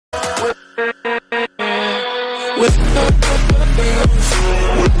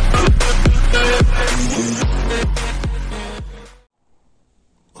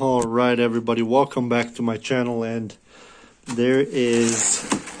All right, everybody, welcome back to my channel, and there is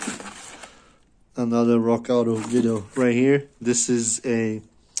another rockauto video right here. This is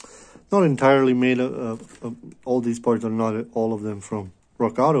not entirely made of all these parts are not all of them from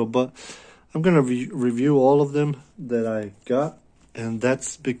rockauto, but I'm gonna review all of them that I got, and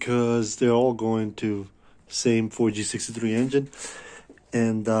that's because they're all going to same 4G63 engine,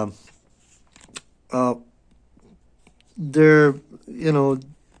 and they're, you know,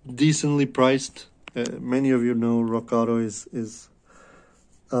 decently priced. Many of you know rockauto is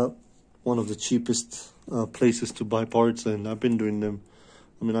one of the cheapest places to buy parts, and I've been doing them.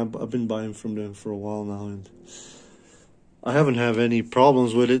 I mean, I've been buying from them for a while now, and I haven't had any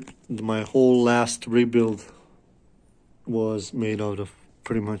problems with it. My whole last rebuild was made out of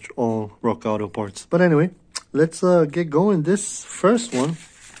pretty much all rockauto parts. But anyway, let's get going. This first one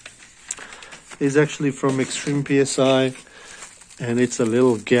is actually from Extreme PSI, and it's a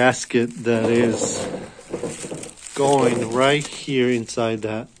little gasket that is going right here inside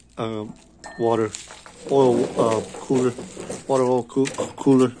that water oil cooler.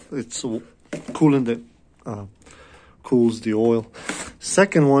 It's coolant that cools the oil.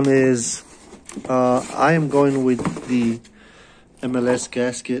 Second one is I am going with the MLS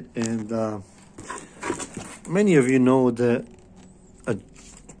gasket, and many of you know that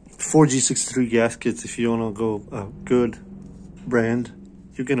 4G63 gaskets, if you want to go good brand,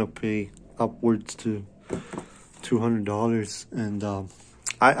 you're gonna pay upwards to $200, and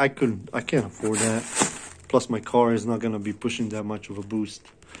I can't afford that. Plus my car is not gonna be pushing that much of a boost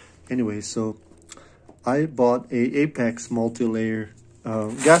anyway. So I bought a Apex multi-layer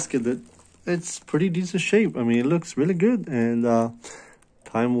gasket that it's pretty decent shape. I mean, it looks really good, and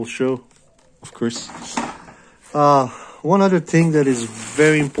time will show, of course. One other thing that is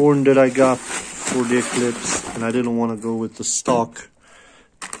very important that I got for the Eclipse, and I didn't want to go with the stock,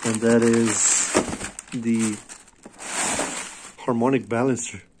 and that is the harmonic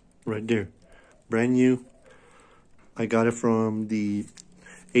balancer right there. Brand new. I got it from the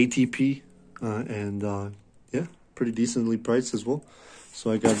ATP, and yeah, pretty decently priced as well. So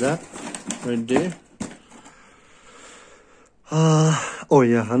I got that right there. Oh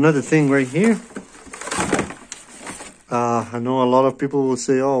yeah, another thing right here. I know a lot of people will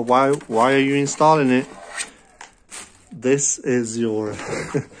say, oh, why are you installing it? This is your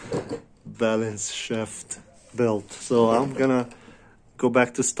balance shaft belt. So I'm gonna go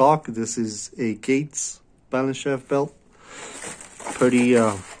back to stock. This is a Gates balance shaft belt. Pretty,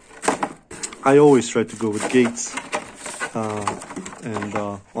 I always try to go with Gates. And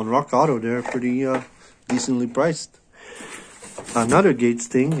on rockauto, they're pretty decently priced. Another Gates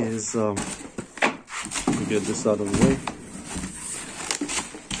thing is, let me get this out of the way,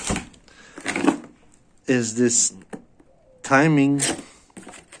 is this timing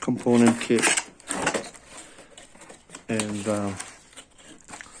component kit, and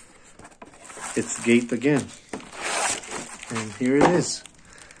it's Gate again, and here it is.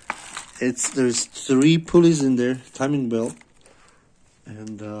 There's 3 pulleys in there, timing belt,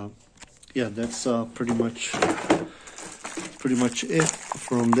 and yeah, that's pretty much it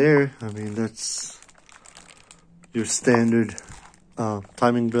from there. I mean, that's your standard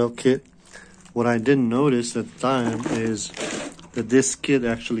timing belt kit. What I didn't notice at the time is that this kit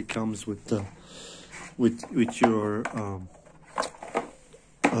actually comes with the with your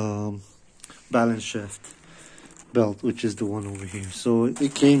balance shaft belt, which is the one over here. So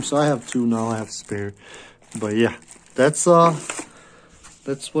it came, so I have 2 now. I have spare, but yeah, that's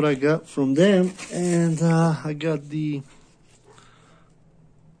what I got from them. And I got the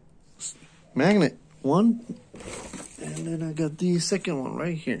magnet one, and then I got the second one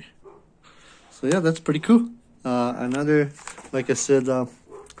right here. So yeah, that's pretty cool. Another, like I said,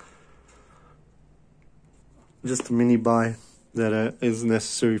 just a mini buy that is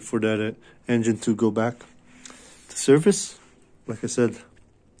necessary for that engine to go back to service. Like I said,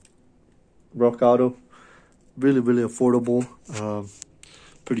 rockauto, really affordable,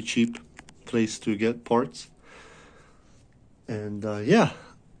 pretty cheap place to get parts. And yeah,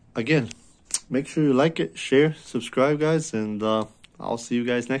 again, make sure you like it, share, subscribe, guys, and I'll see you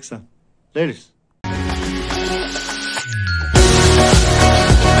guys next time. Laters.